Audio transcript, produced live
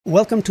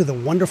Welcome to the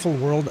wonderful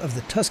world of the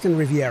Tuscan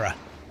Riviera,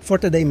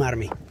 Forte dei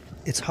Marmi.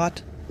 It's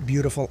hot,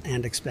 beautiful,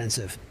 and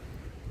expensive.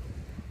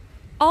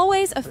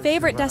 Always a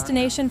favorite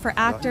destination for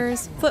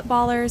actors,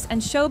 footballers,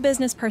 and show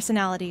business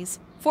personalities,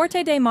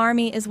 Forte dei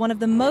Marmi is one of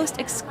the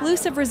most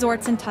exclusive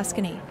resorts in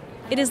Tuscany.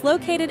 It is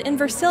located in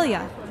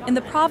Versilia, in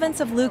the province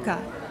of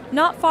Lucca,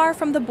 not far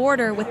from the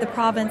border with the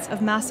province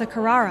of Massa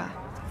Carrara.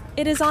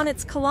 It is on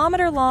its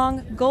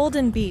kilometer-long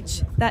golden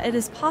beach that it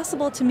is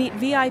possible to meet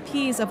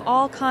VIPs of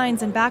all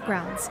kinds and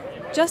backgrounds,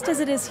 just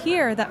as it is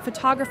here that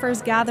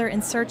photographers gather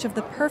in search of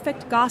the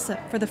perfect gossip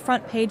for the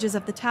front pages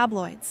of the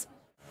tabloids.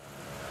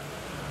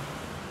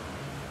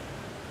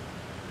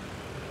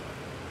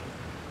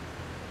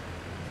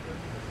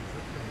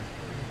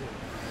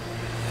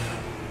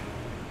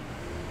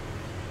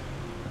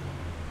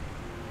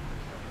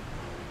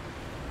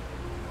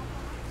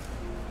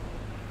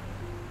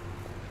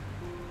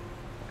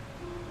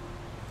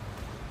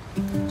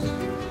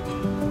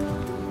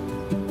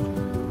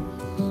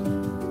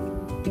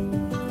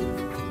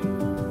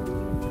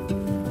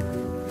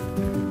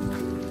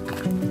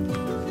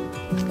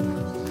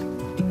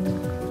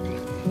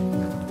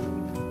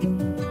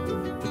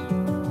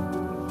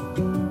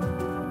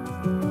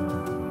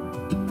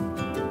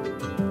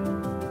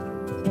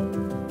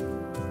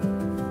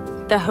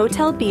 The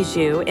Hotel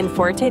Bijou in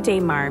Forte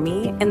dei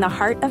Marmi, in the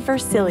heart of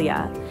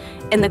Versilia,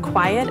 in the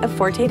quiet of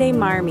Forte dei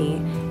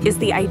Marmi, is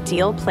the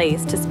ideal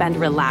place to spend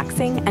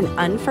relaxing and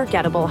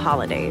unforgettable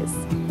holidays.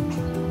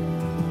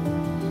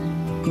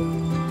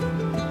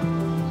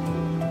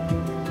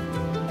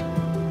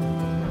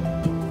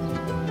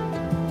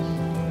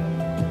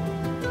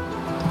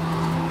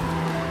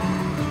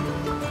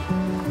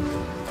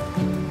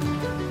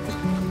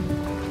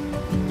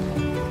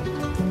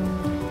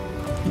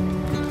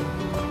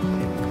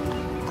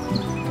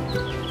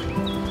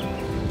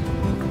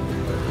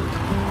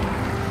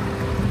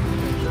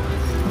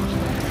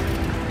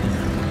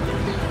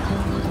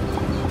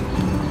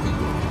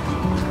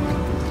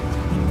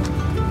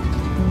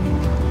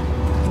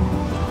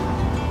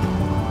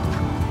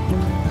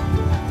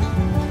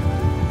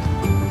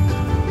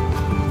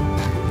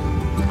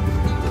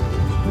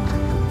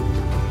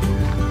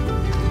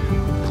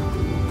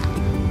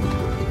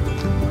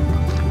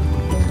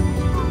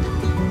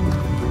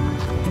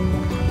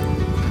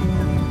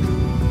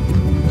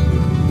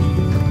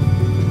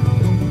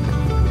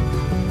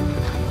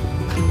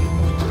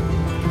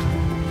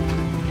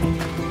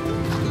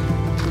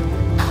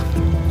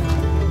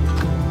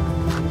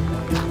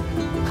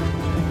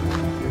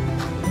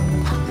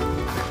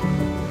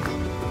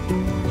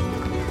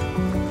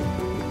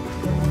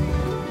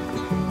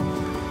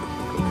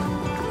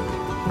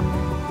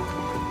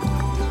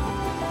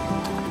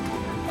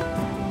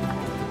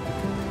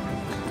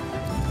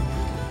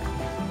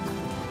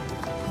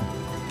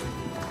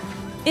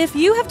 If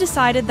you have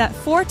decided that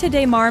Forte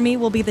dei Marmi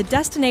will be the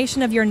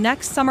destination of your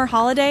next summer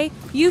holiday,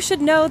 you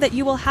should know that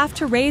you will have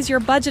to raise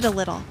your budget a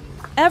little.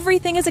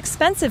 Everything is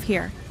expensive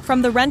here,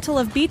 from the rental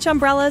of beach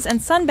umbrellas and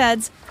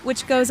sunbeds,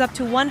 which goes up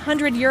to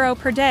 €100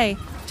 per day,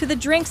 to the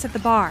drinks at the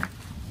bar.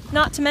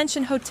 Not to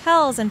mention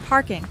hotels and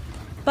parking.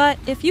 But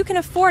if you can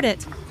afford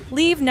it,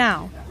 leave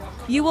now.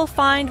 You will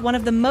find one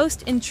of the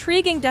most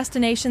intriguing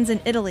destinations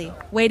in Italy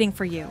waiting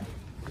for you.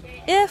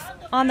 If,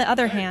 on the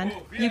other hand,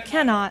 you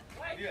cannot,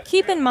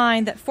 keep in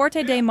mind that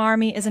Forte dei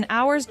Marmi is an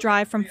hour's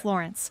drive from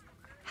Florence,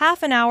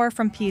 half an hour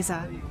from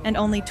Pisa, and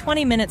only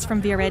 20 minutes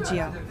from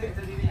Viareggio.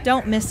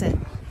 Don't miss it.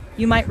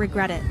 You might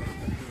regret it.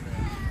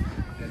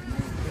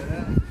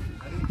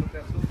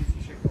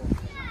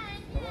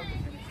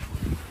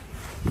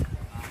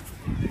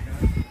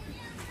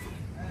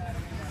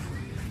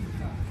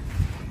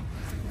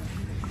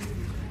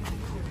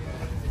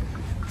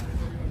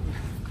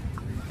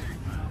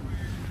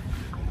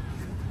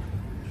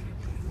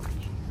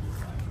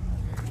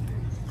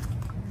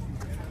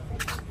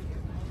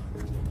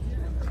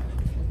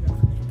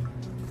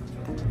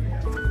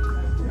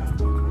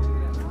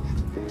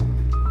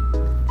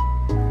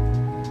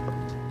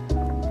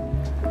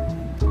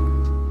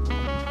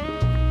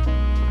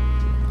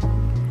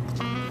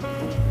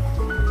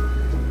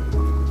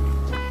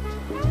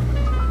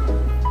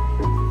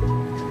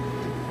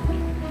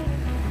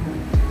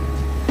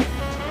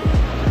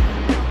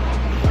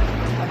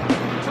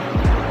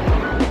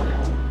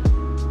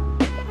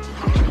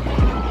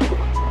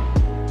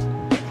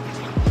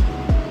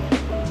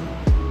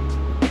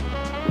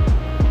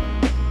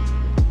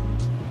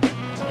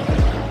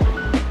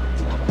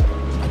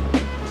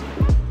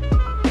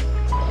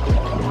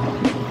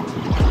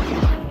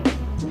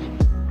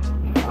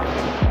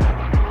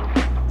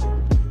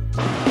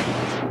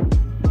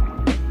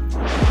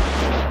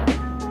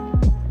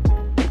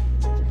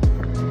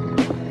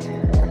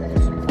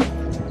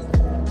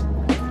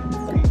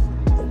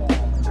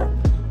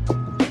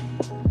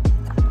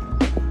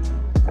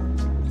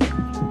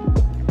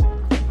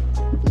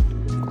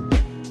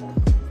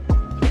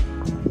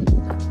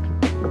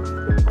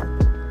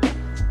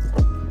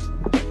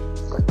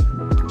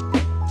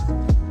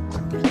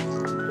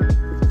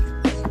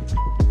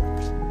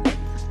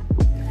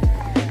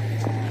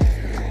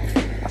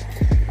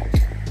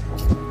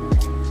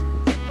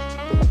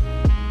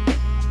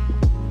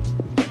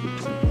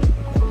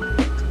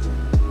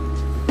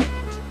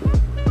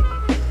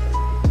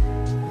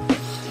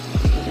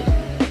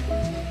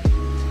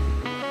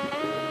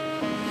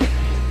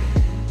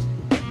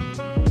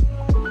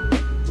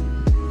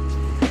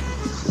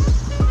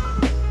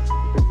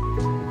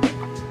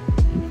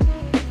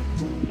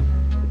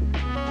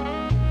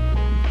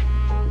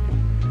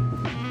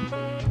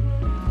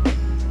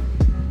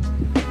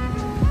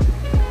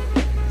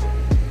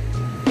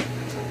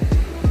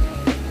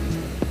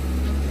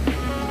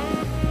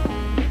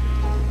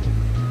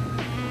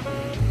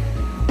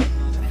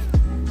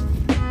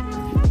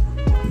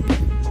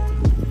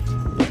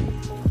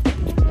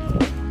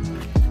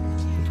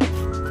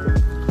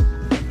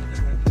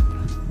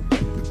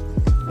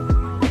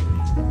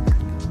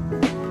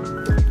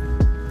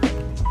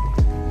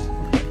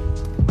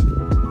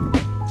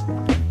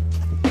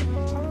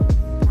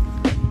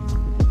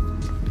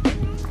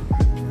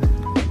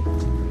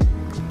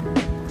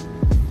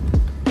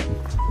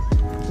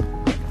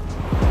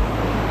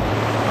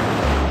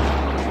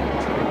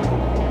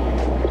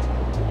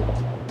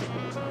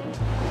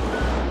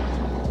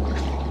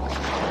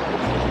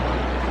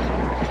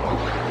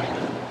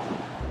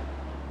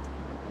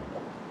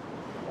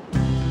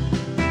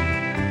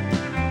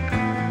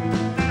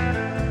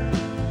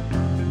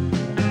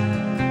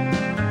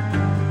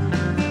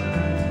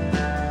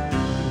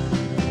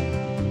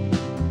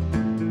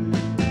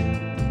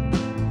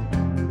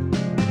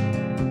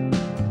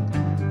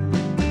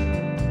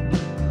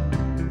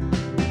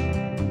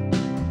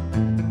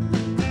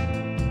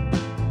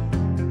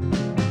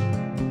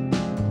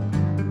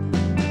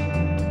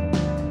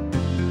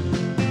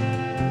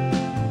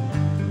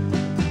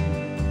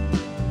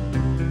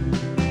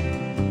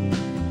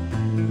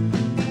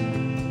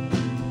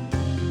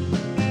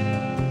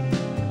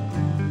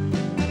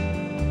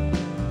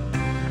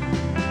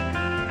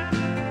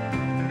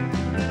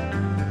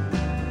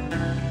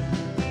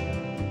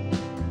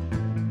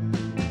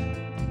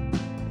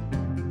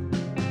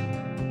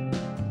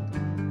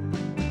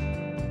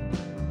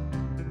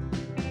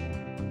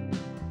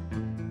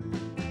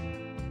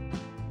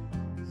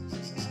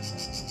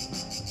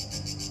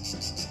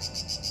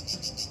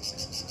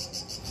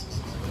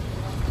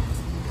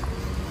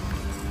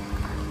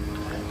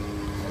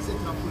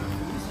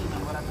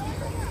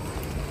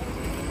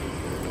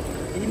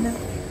 cuisine.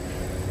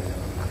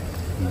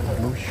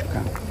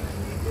 Lusca.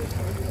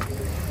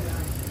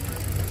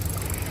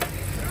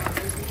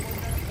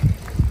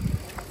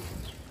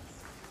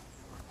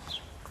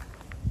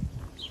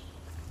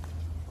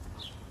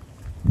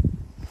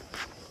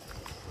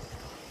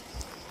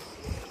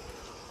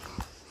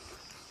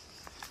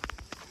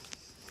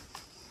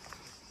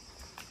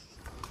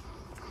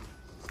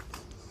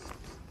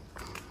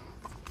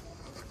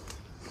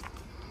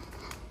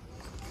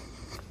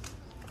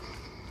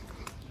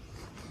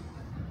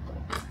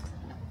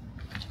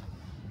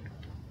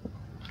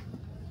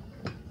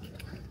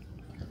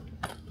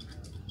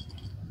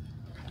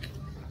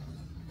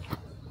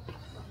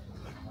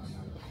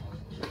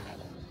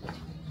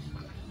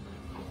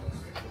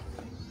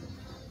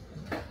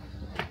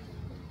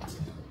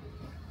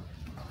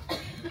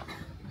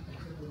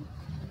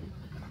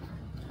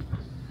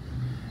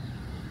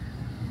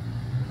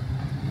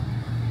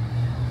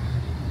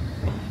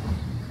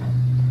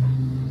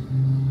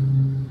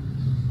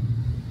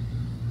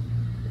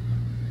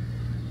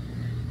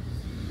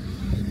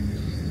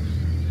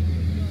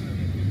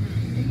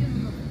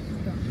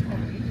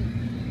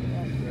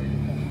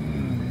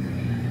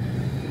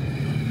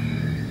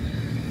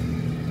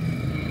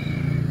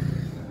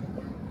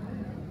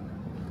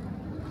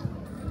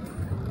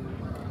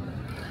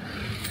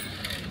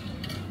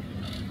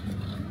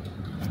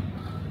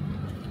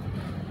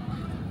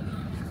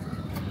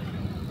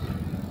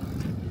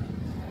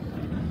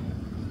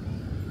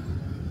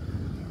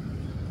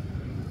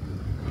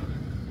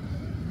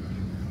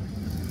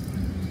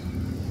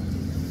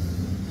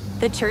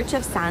 The Church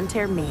of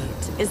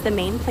Sant'Eremete is the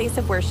main place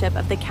of worship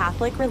of the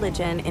Catholic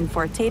religion in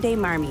Forte dei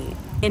Marmi,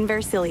 in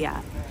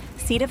Versilia,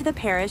 seat of the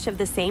parish of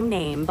the same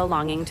name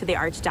belonging to the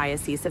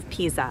Archdiocese of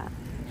Pisa.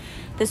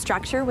 The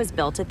structure was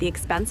built at the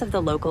expense of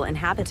the local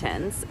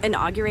inhabitants,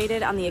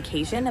 inaugurated on the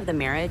occasion of the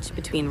marriage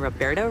between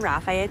Roberto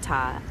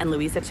Raffaetta and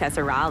Luisa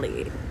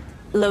Cesarali.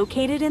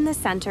 Located in the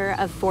center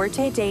of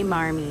Forte dei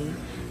Marmi,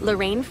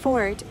 Lorraine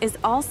Fort is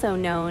also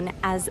known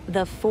as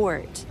the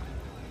Fort.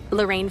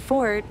 Lorraine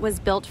Fort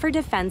was built for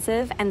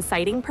defensive and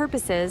sighting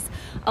purposes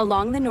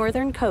along the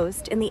northern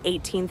coast in the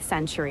 18th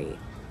century.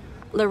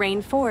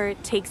 Lorraine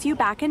Fort takes you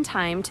back in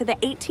time to the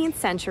 18th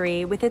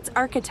century with its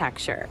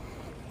architecture.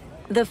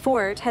 The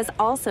fort has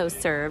also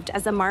served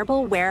as a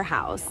marble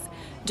warehouse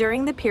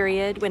during the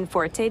period when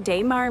Forte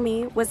dei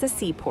Marmi was a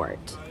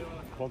seaport.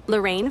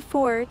 Lorraine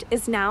Fort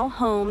is now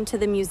home to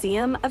the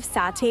Museum of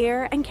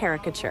Satire and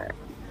Caricature,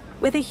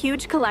 with a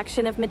huge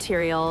collection of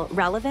material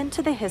relevant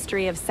to the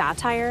history of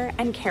satire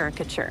and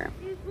caricature.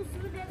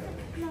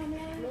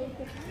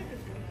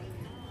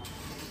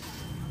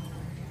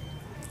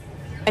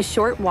 A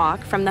short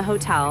walk from the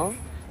hotel,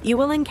 you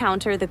will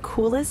encounter the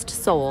coolest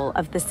soul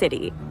of the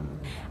city.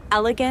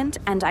 Elegant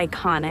and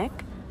iconic,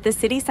 the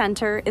city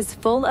center is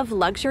full of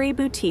luxury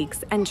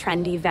boutiques and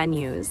trendy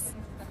venues.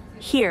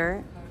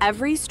 Here,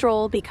 every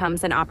stroll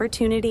becomes an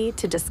opportunity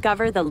to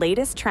discover the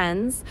latest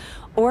trends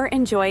or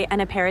enjoy an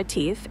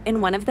aperitif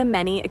in one of the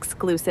many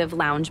exclusive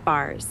lounge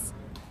bars.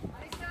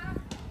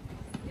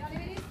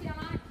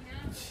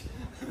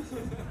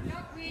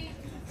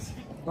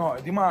 No,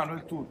 è di mano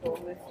il tutto.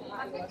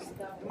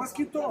 Ma ha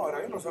scritto ora,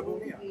 io non lo sapevo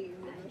via.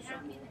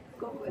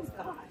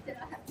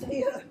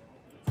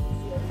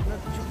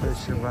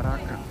 Pesce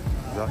baracca.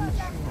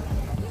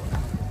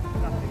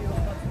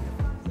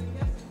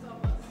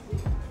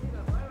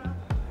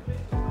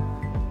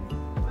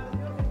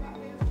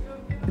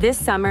 This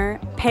summer,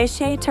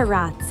 Pesce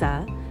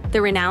Terrazza,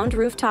 the renowned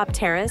rooftop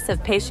terrace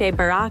of Pesce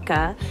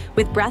Baracca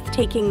with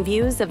breathtaking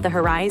views of the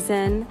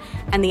horizon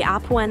and the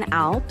Apuan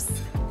Alps,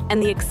 and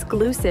the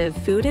exclusive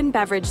food and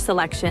beverage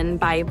selection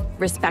by,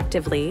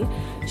 respectively,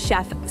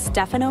 Chef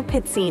Stefano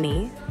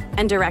Pizzini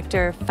and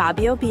director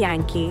Fabio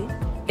Bianchi,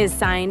 is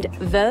signed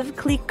Veuve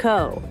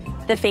Clicquot,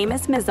 the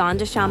famous Maison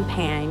de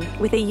Champagne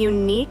with a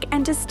unique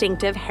and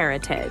distinctive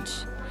heritage.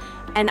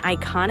 An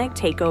iconic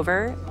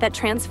takeover that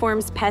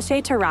transforms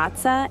Pesce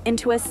Terrazza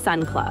into a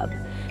sun club,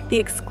 the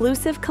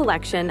exclusive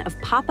collection of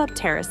pop-up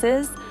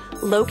terraces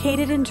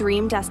located in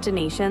dream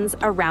destinations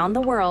around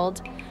the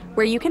world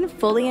where you can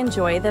fully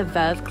enjoy the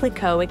Veuve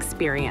Clicquot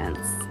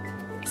experience.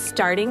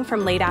 Starting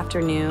from late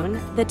afternoon,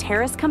 the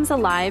terrace comes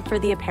alive for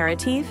the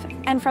aperitif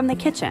and from the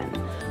kitchen,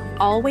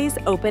 always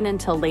open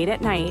until late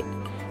at night.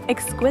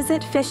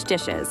 Exquisite fish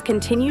dishes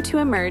continue to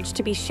emerge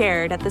to be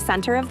shared at the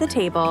center of the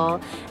table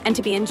and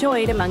to be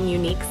enjoyed among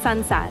unique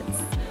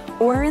sunsets,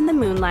 or in the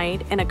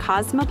moonlight in a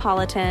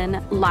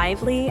cosmopolitan,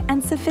 lively,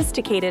 and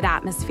sophisticated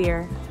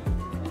atmosphere.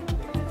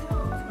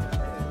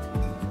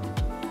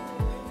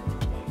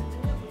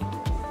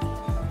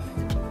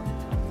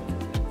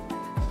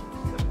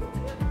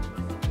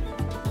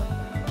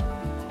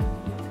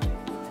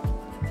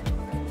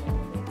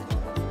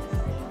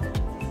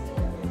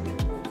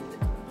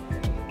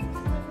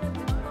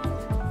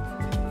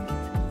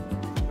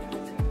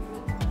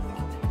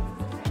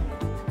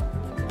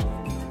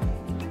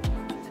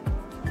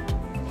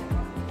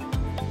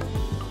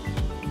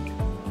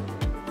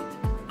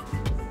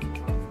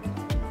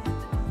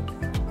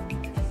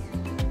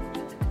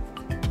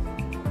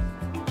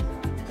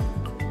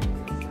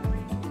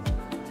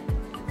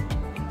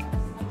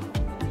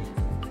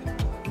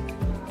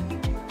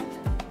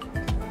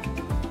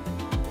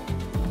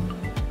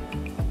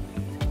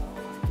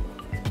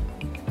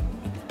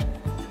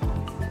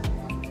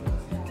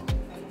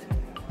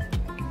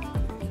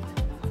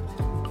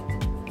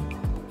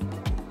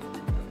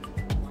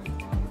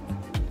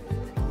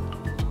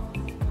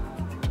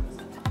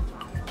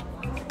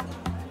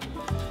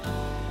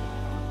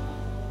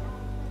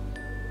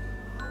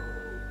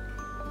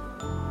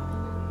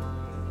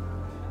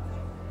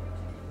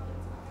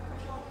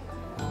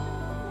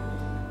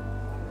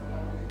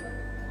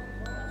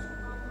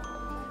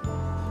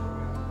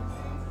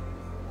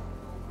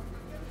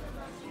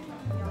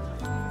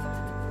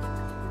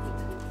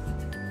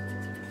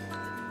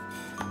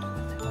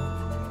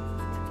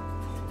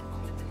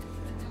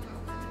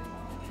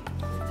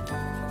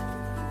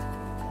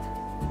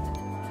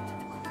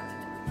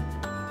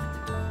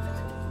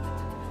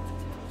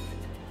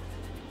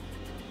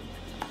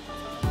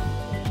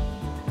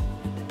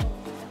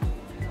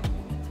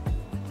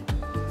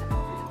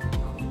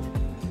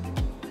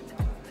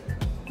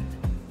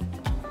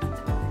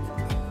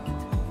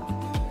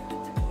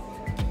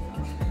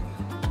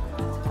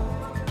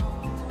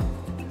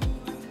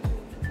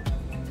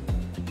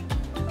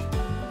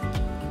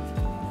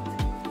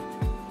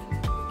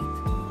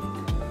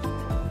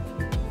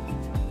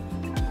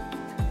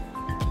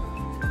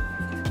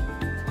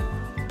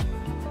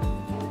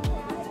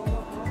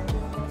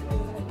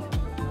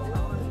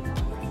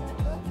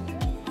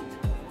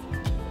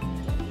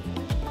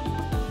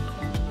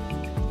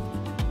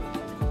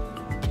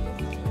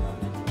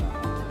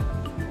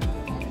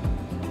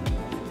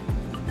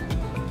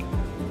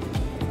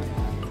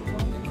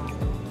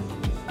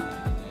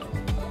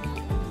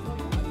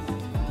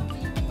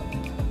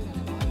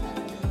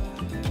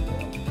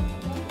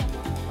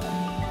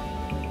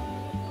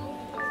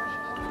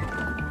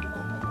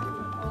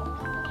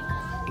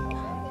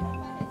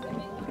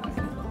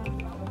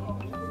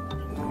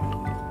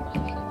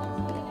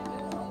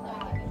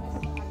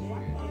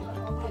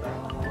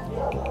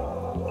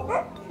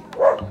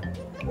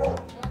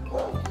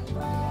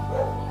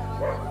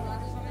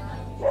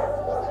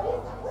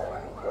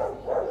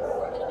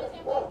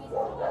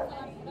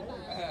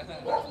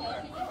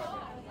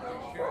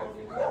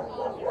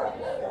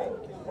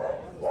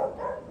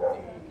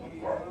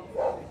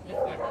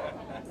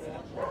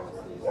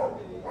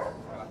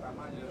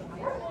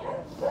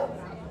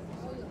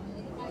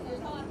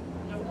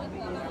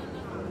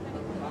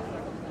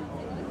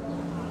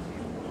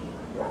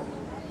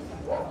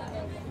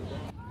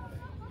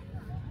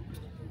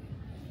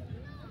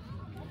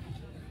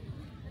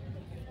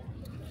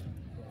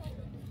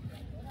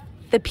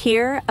 The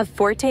pier of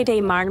Forte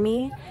dei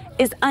Marmi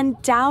is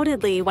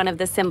undoubtedly one of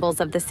the symbols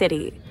of the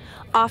city,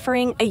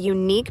 offering a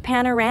unique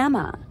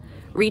panorama,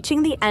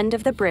 reaching the end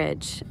of the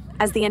bridge,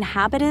 as the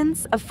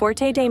inhabitants of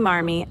Forte dei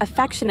Marmi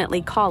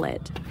affectionately call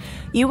it.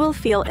 You will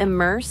feel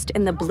immersed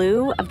in the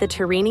blue of the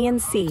Tyrrhenian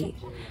Sea,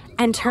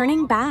 and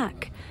turning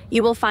back,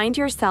 you will find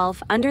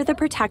yourself under the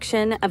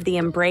protection of the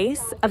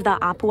embrace of the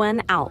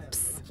Apuan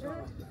Alps.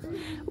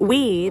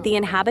 We, the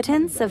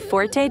inhabitants of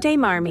Forte dei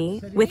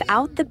Marmi,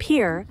 without the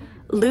pier,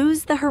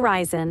 lose the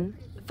horizon.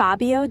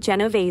 Fabio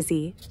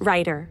Genovese,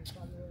 writer.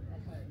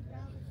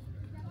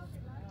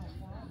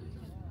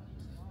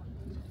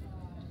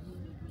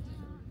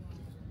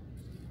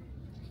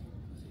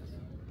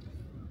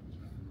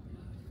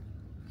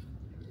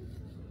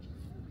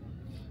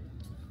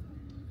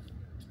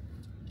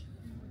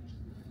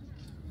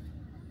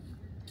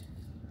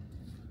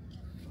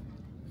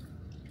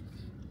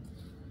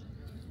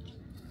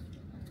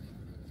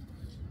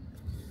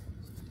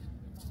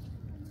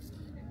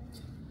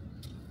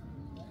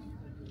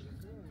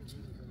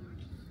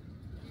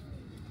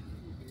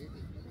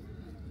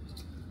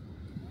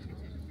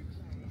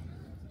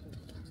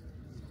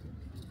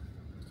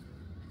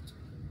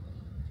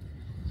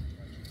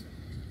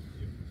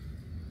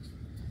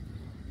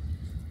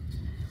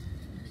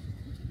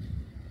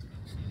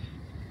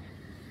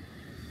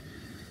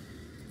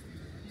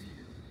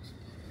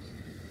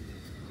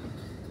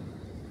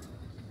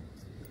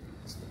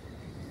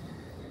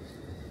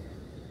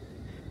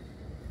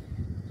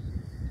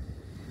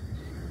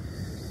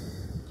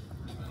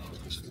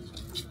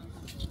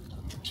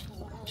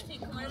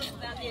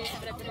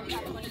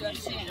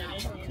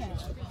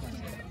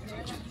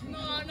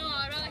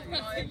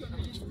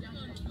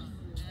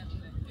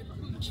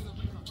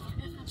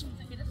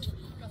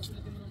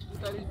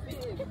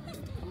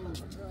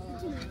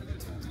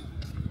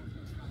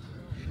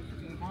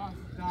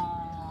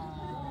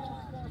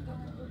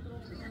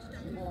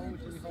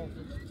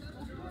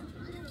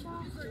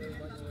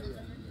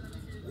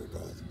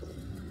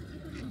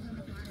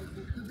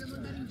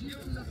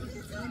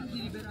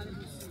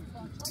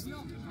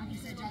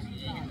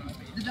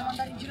 Dobbiamo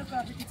andare in giro con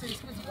la petizione,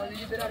 scusi, voglio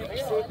liberare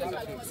questo.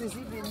 Se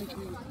sì, vieni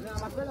qui. No,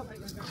 ma quello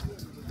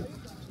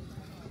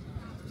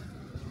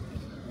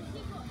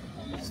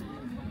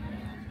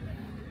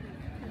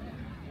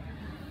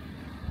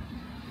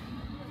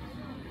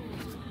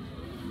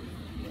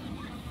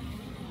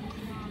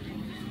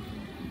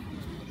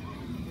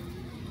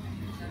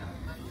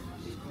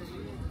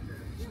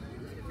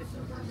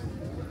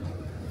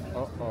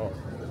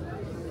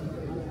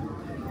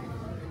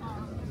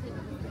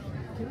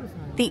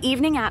The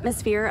evening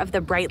atmosphere of the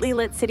brightly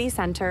lit city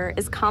center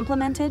is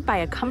complemented by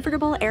a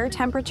comfortable air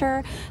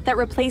temperature that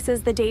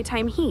replaces the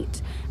daytime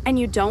heat, and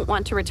you don't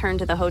want to return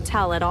to the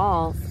hotel at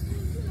all.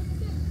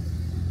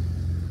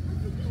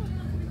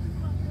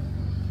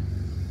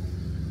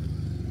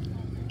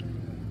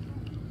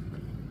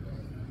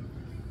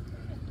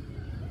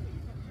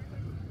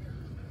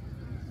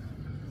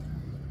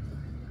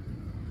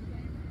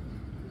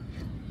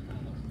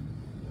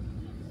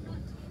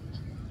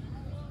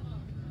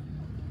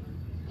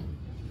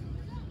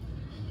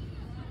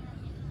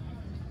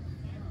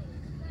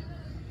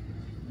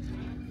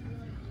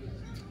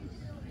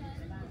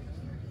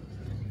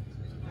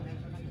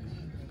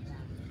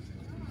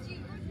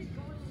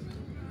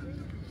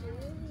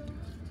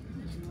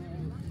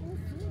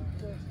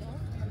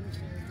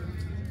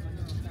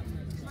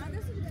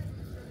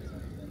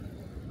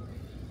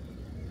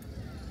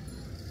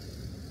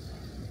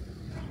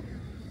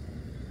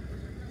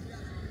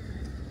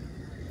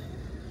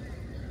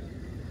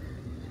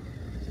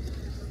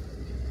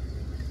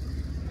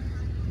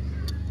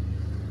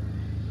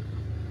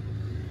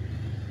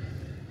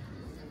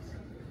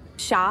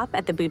 Shop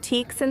at the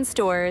boutiques and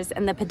stores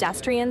in the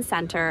pedestrian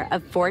center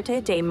of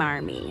Forte dei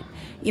Marmi.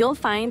 You'll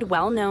find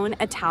well-known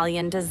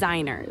Italian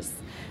designers.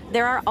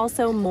 There are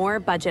also more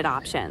budget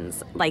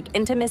options, like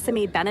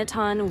Intimissimi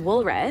Benetton,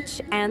 Woolrich,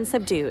 and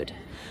Subdued.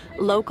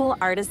 Local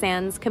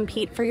artisans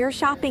compete for your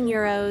shopping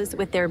euros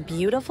with their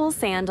beautiful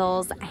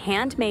sandals,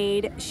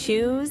 handmade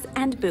shoes,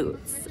 and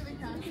boots.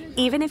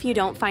 Even if you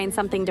don't find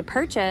something to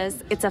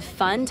purchase, it's a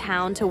fun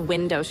town to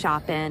window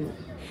shop in.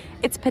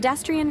 It's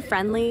pedestrian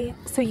friendly,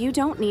 so you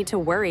don't need to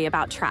worry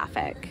about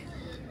traffic.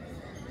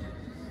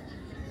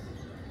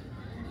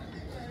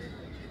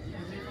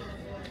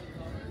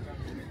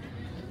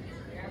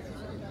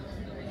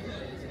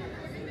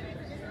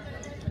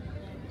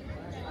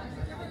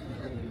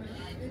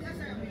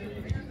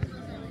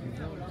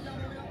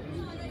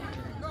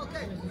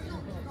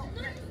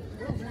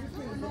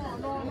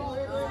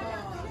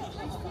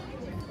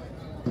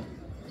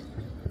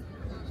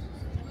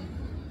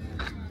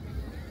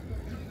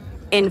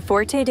 In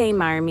Forte dei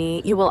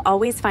Marmi, you will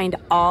always find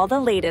all the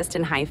latest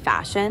in high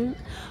fashion.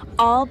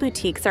 All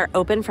boutiques are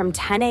open from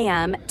 10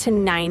 a.m. to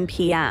 9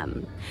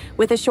 p.m.,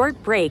 with a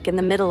short break in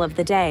the middle of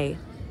the day.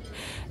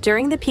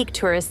 During the peak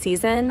tourist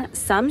season,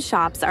 some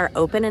shops are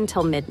open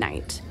until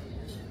midnight.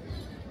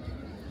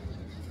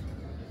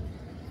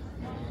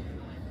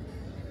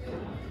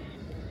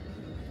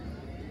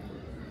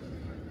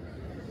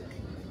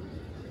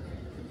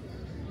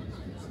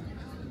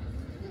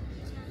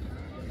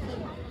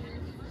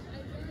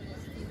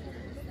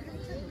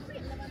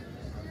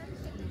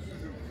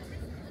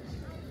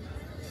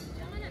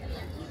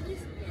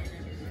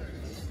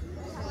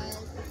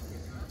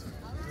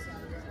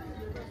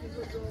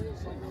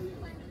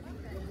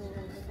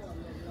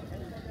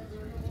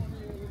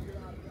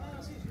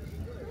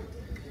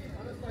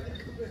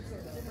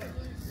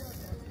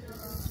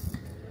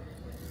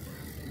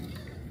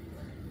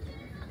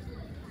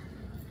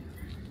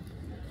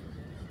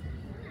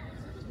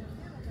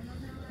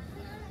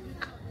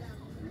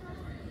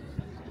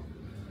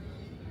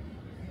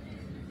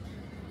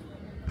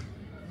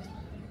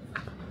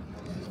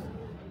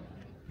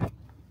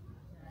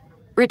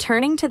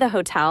 Returning to the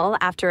hotel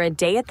after a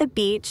day at the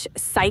beach,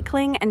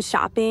 cycling and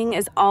shopping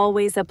is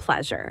always a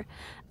pleasure,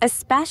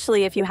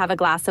 especially if you have a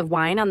glass of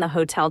wine on the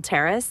hotel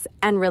terrace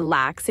and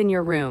relax in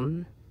your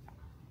room.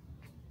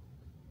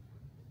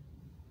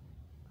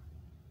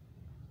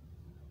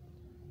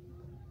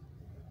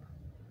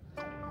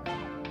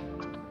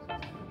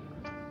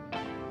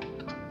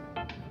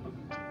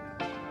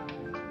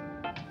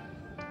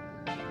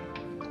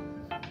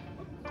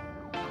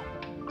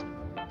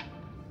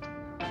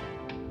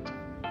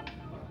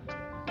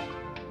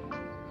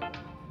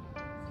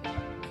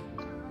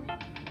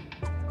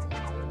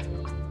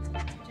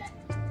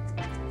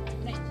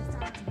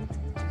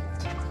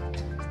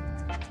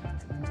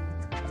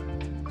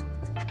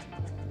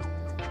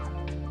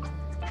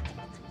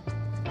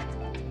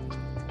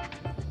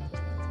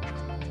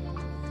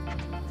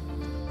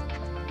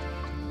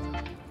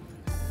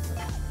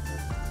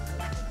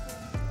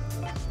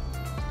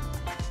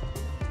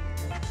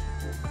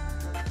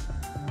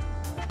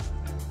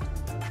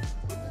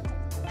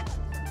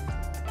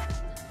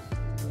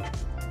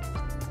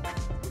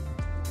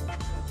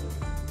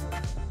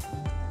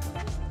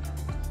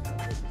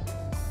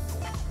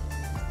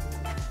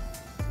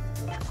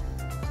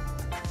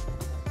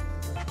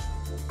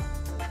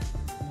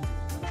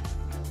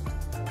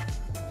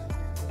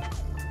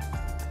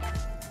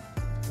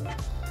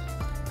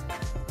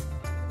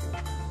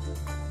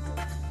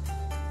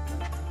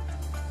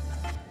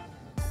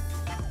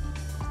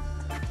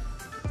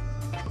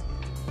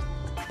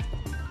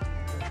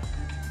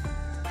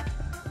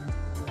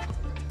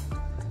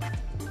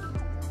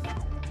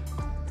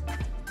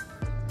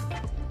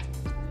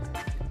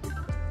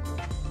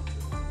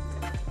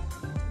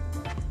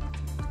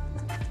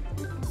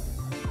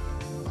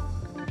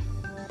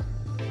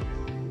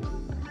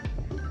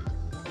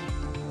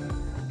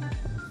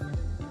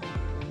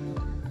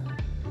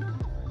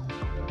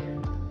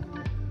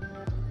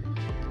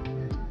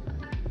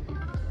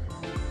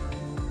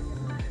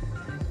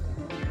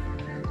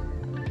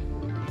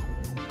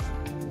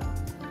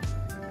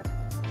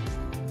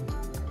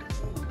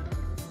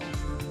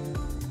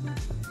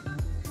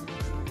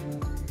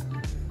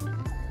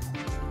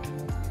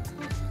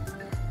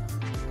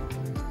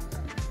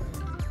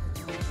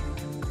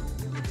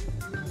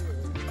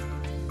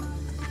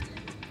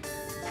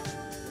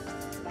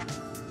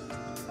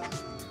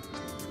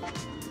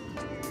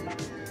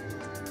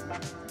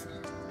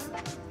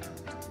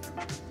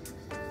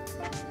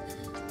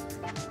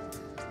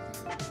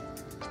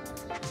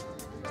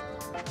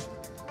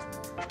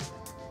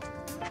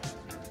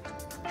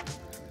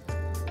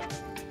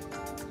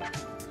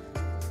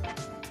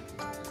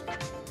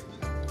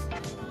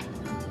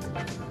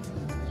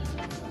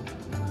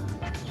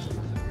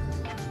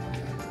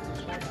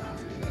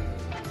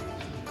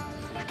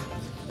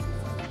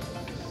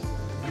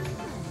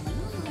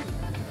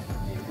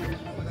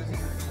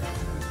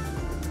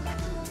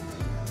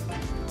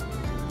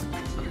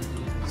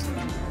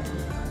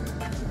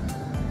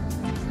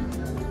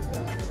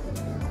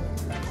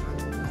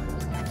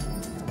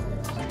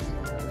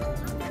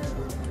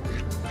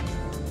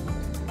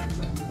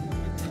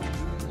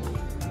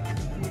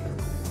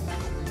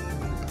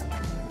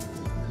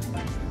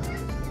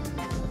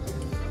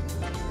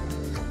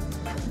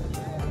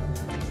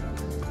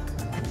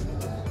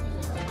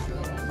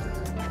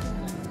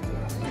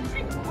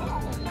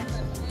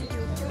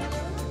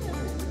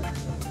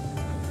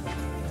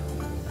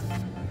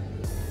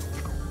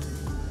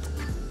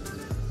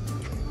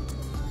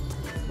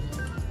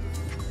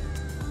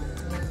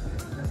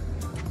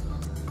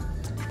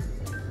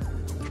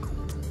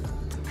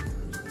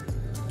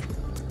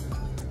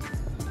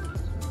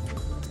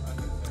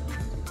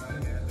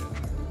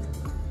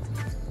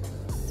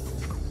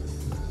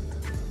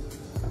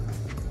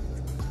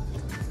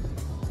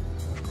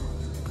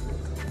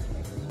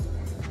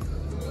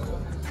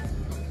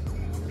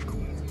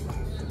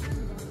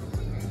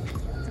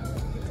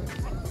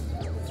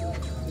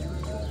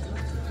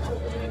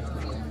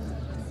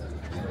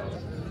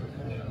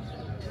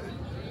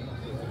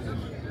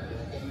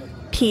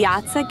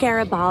 Piazza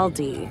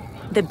Garibaldi,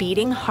 the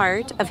beating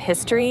heart of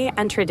history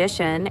and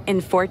tradition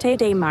in Forte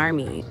dei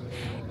Marmi,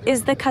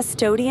 is the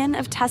custodian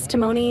of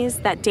testimonies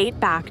that date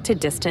back to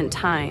distant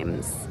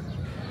times.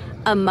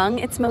 Among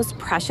its most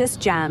precious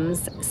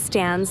gems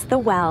stands the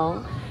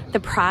well, the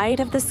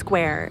pride of the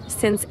square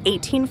since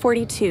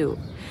 1842,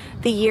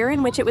 the year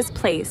in which it was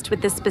placed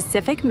with the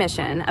specific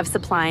mission of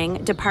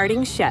supplying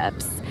departing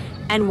ships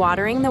and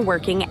watering the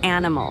working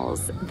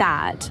animals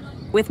that,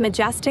 with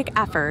majestic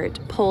effort,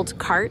 pulled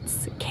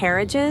carts,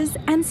 carriages,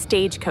 and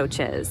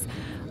stagecoaches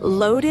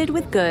loaded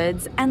with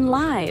goods and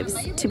lives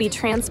to be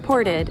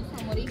transported.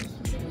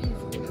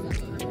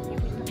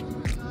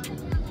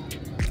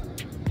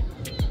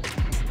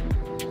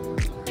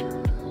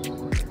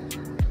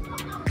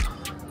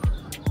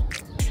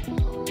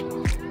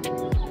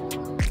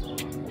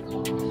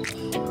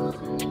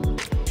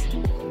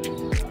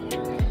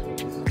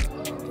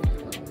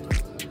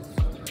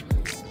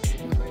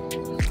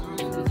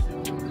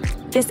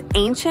 This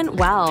ancient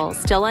well,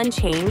 still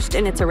unchanged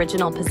in its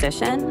original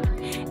position,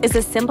 is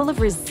a symbol of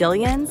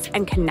resilience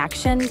and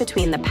connection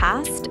between the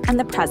past and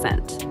the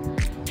present.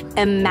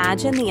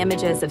 Imagine the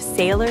images of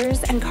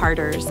sailors and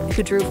carters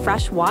who drew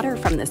fresh water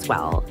from this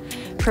well,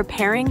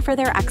 preparing for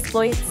their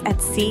exploits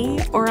at sea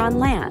or on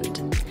land.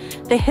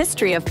 The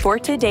history of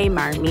Forte dei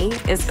Marmi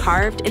is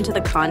carved into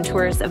the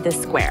contours of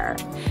this square,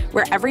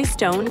 where every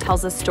stone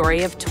tells a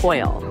story of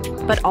toil,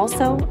 but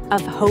also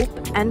of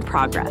hope and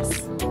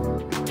progress.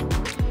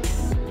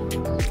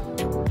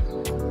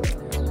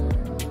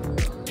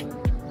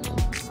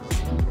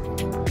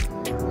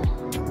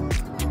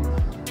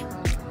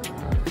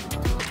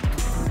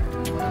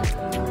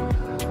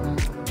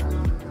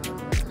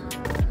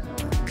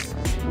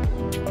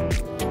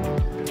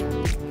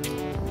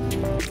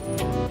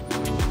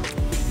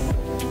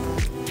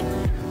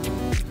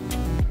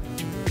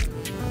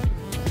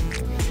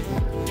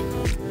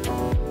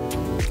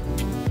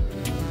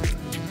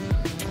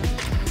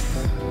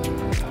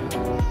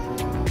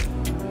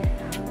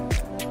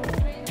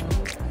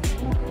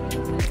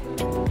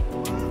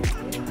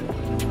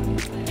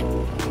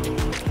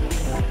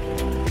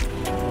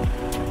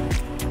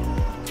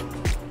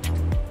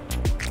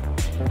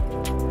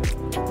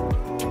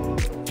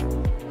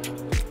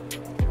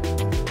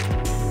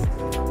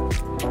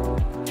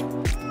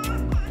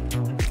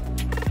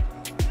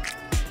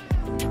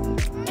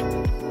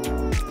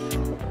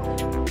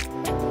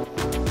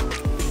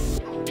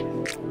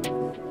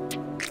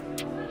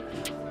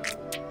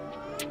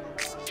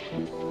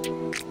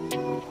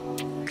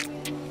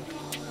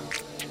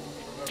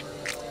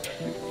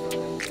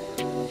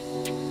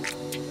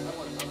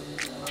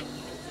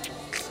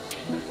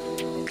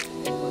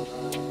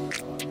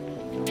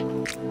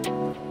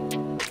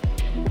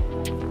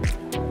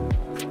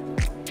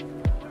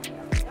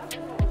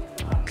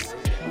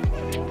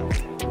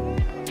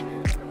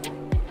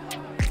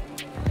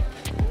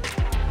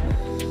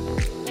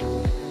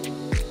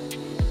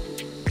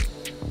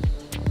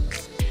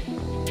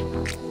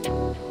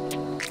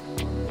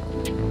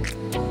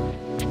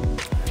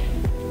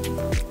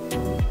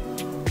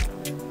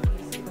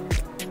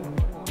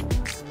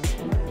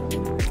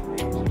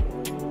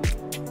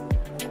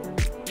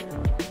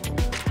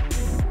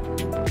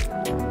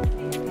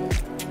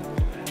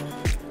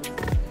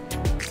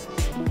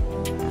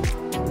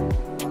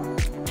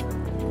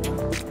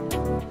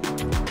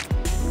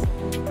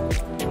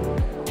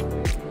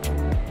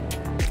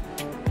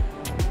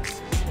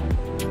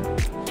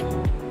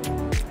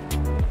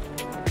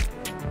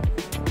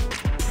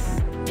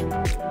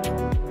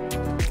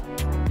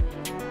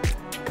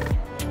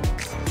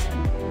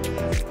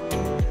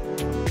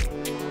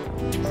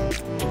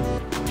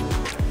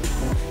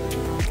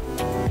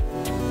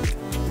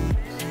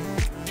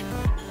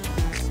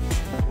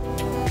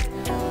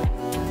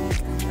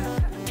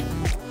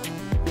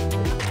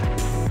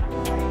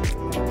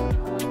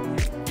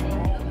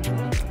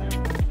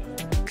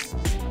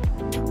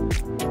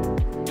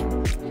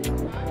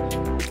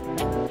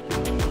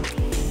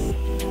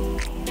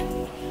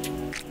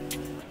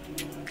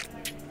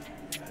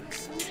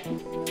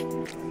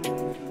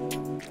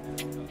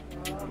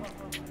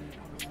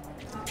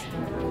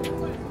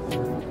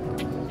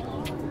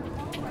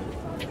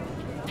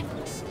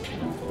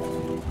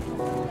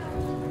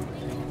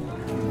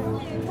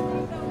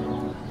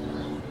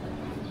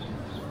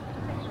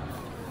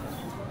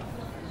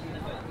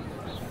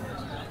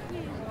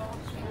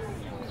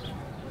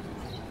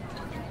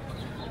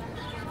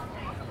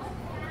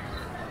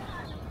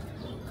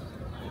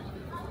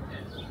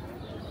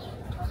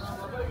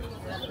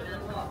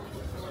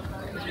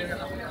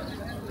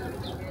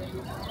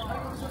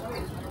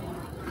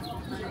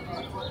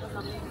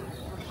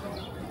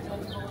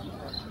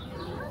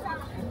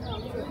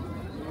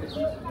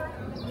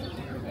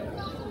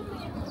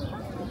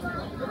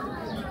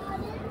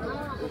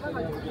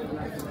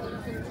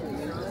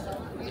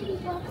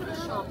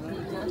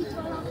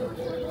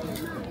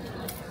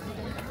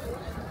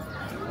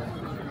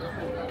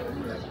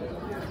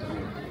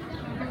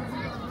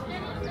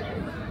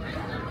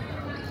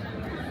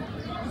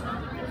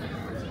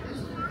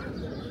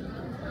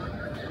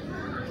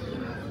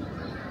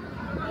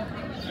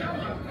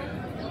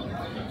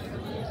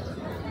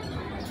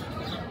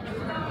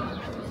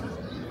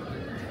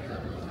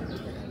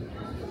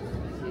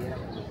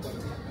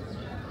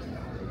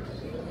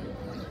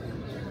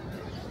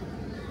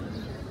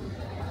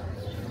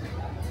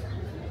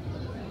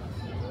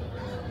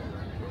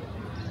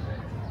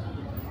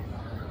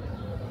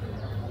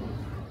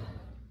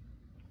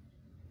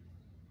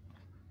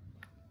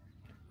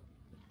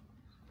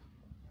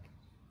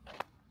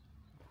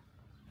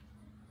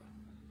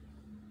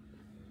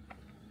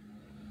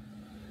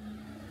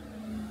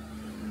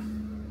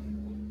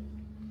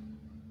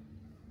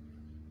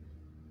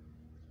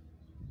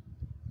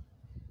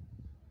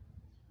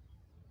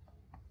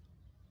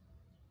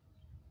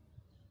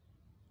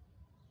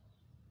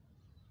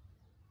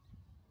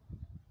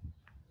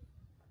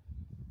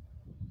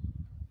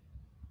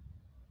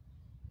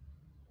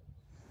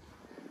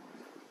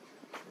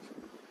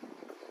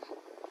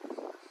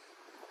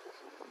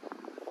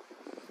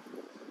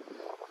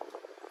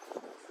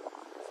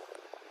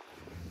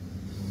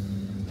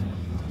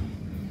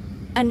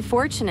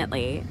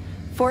 Unfortunately,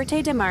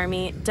 Forte dei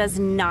Marmi does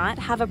not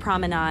have a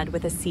promenade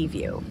with a sea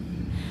view.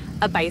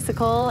 A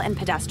bicycle and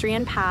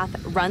pedestrian path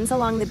runs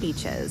along the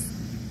beaches,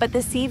 but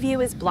the sea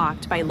view is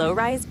blocked by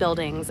low-rise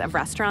buildings of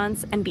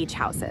restaurants and beach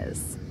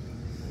houses.